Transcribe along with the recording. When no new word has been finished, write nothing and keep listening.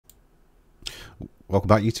Welcome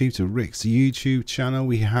back YouTube to Rick's YouTube channel.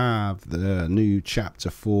 We have the new chapter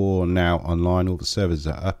 4 now online. All the servers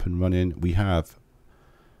are up and running. We have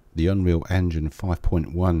the Unreal Engine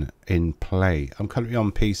 5.1 in play. I'm currently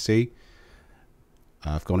on PC.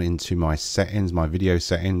 I've gone into my settings, my video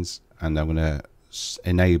settings, and I'm going to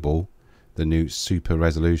enable the new super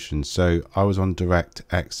resolution. So I was on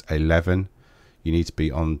DirectX 11. You need to be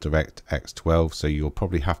on DirectX 12, so you'll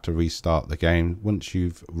probably have to restart the game. Once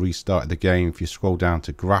you've restarted the game, if you scroll down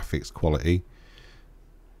to graphics quality,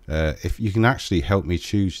 if you can actually help me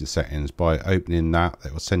choose the settings by opening that,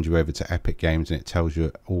 it will send you over to Epic Games and it tells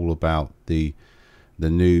you all about the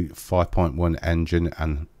new 5.1 engine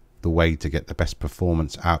and the way to get the best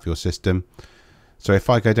performance out of your system. So if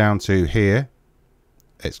I go down to here,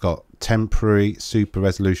 it's got temporary super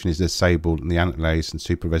resolution is disabled and the analyze and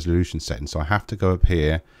super resolution settings. So I have to go up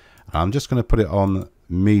here. I'm just going to put it on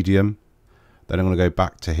medium. Then I'm going to go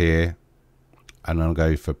back to here and I'll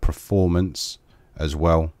go for performance as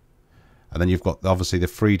well. And then you've got obviously the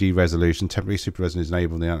 3D resolution, temporary super resolution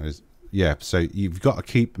enabled. Yeah, so you've got to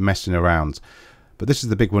keep messing around. But this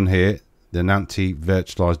is the big one here, the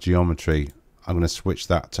anti-virtualized geometry. I'm going to switch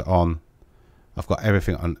that to on. I've got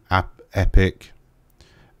everything on Epic.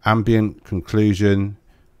 Ambient conclusion,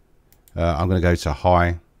 I'm going to go to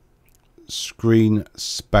high. Screen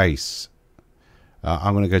space,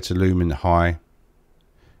 I'm going to go to lumen high.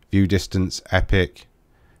 View distance Epic.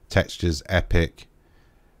 Textures Epic.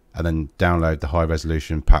 And then download the high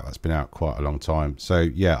resolution pack that's been out quite a long time. So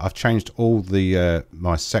yeah, I've changed all the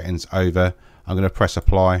my settings over. I'm going to press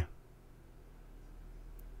apply.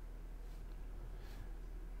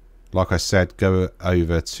 Like I said, go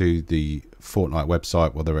over to the Fortnite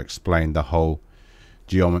website where they'll explain the whole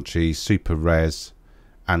geometry, super res,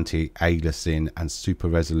 anti-aliasing and super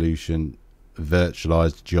resolution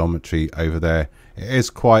virtualized geometry over there. It is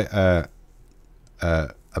quite a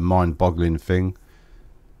mind-boggling thing,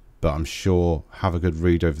 but I'm sure have a good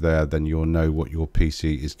read over there, then you'll know what your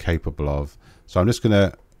PC is capable of. So I'm just going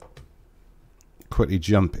to quickly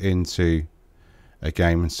jump into a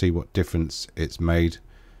game and see what difference it's made.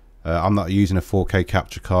 I'm not using a 4K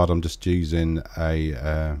capture card, I'm just using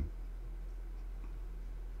a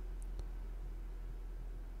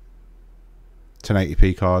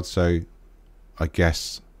 1080p card, so I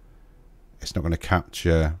guess it's not going to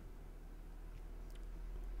capture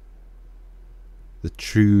the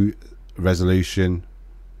true resolution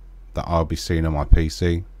that I'll be seeing on my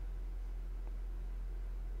PC.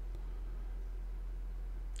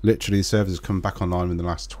 Literally the servers have come back online in the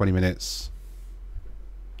last 20 minutes.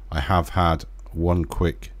 I have had one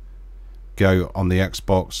quick go on the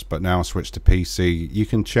Xbox, but now I switch to PC. You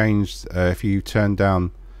can change if you turn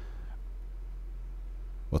down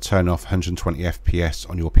or turn off 120 FPS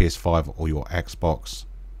on your PS5 or your Xbox.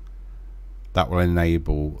 That will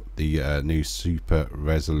enable the new super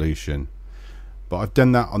resolution. But I've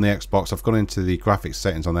done that on the Xbox. I've gone into the graphics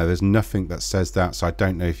settings on there. There's nothing that says that, so I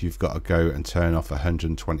don't know if you've got to go and turn off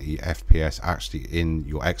 120 FPS actually in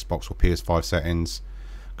your Xbox or PS5 settings,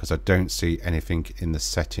 because I don't see anything in the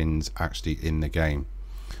settings actually in the game.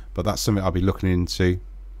 But that's something I'll be looking into,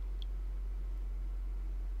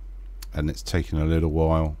 and it's taking a little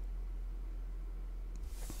while.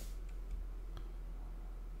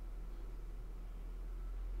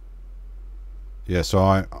 Yeah,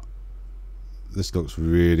 so this looks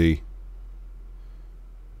really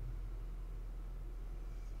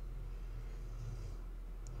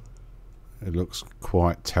it looks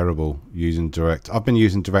quite terrible using I've been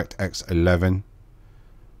using DirectX 11.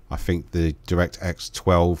 I think the DirectX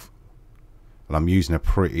 12, and I'm using a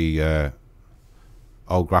pretty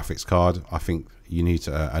old graphics card. I think you need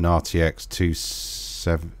an RTX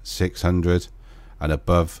 2600 and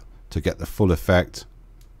above to get the full effect.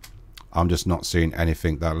 I'm just not seeing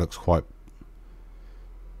anything. That looks quite,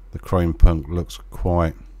 the Chrome Punk looks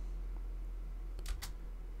quite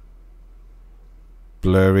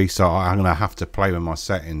blurry, so I'm going to have to play with my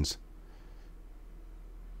settings,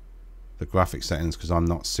 the graphic settings, because I'm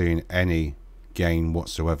not seeing any gain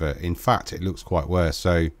whatsoever. In fact, it looks quite worse.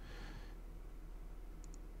 So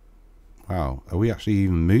wow, are we actually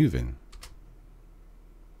even moving?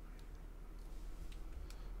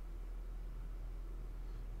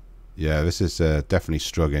 Yeah, this is definitely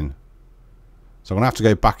struggling. So I'm going to have to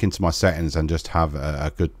go back into my settings and just have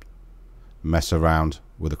a good mess around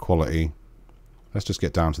with the quality. Let's just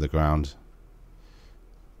get down to the ground.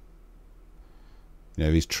 You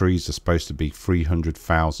know, these trees are supposed to be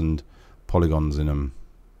 300,000 polygons in them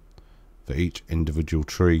for each individual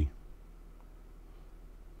tree.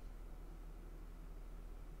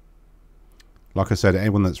 Like I said,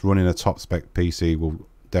 anyone that's running a top spec PC will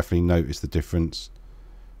definitely notice the difference.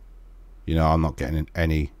 you know, I'm not getting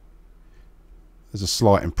any. There's a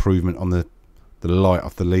slight improvement on the light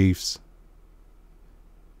of the leaves,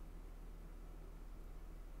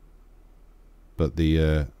 but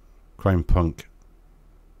the Chrome Punk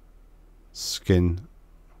skin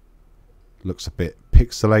looks a bit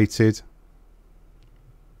pixelated.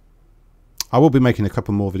 I will be making a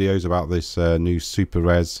couple more videos about this new Super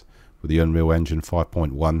Res with the Unreal Engine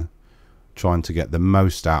 5.1, trying to get the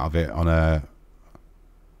most out of it on a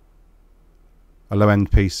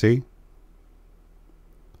low-end PC.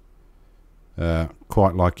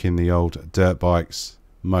 Quite like in the old dirt bikes,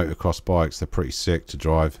 motocross bikes, they're pretty sick to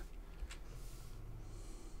drive.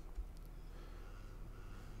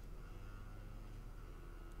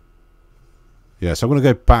 Yeah, so I'm going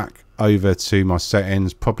to go back over to my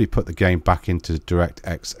settings, probably put the game back into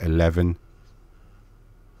DirectX 11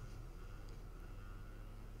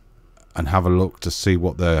 and have a look to see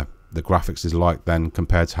what the graphics is like then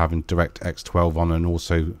compared to having DirectX 12 on, and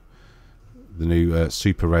also the new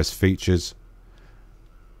Super Res features.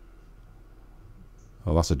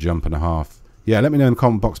 Oh, that's a jump and a half. Yeah, let me know in the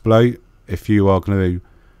comment box below if you are going to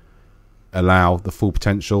allow the full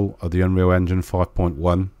potential of the Unreal Engine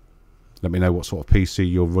 5.1. Let me know what sort of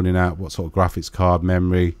PC you're running at, what sort of graphics card,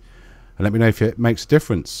 memory, and let me know if it makes a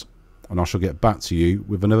difference. And I shall get back to you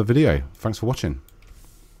with another video. Thanks for watching.